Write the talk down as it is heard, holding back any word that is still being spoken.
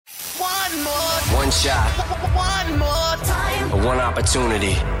One shot. One more time. One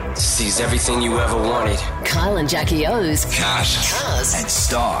opportunity to seize everything you ever wanted. Kyle and Jackie O's Cash Cars and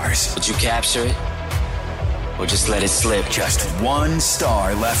Stars. Would you capture it? Or just let it slip? Just one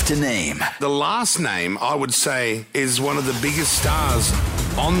star left to name. The last name, I would say, is one of the biggest stars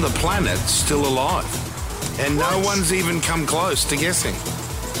on the planet still alive. And no one's even come close to guessing.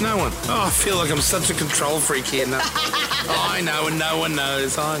 No one. Oh, I feel like I'm such a control freak here. No. I know and no one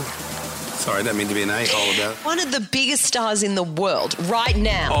knows. Sorry, I don't mean to be an a-hole about it. One of the biggest stars in the world right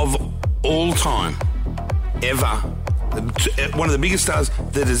now. Of all time, ever, one of the biggest stars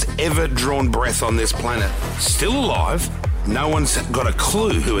that has ever drawn breath on this planet, still alive. No one's got a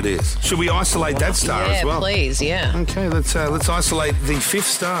clue who it is. Should we isolate that star as well? Yeah, please, yeah. Okay, let's isolate the fifth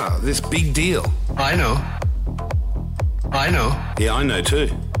star, this big deal. I know. Yeah, I know too.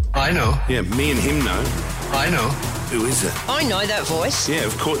 I know. Yeah, me and him know. I know. Who is it? I know that voice. Yeah,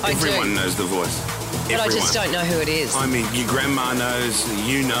 of course, I everyone do. knows the voice. But I just don't know who it is. I mean, your grandma knows,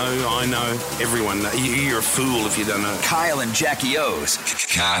 you know, I know, everyone knows. You're a fool if you don't know. Kyle and Jackie O's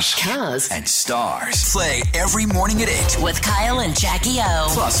Cars and Stars. Play every morning at 8. with Kyle and Jackie O.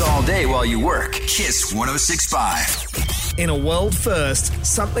 Plus all day while you work. Kiss 106.5. In a world first,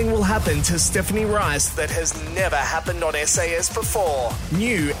 something will happen to Stephanie Rice that has never happened on SAS before.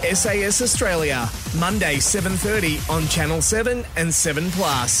 New SAS Australia, Monday 7:30 on Channel 7 and 7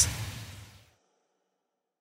 Plus.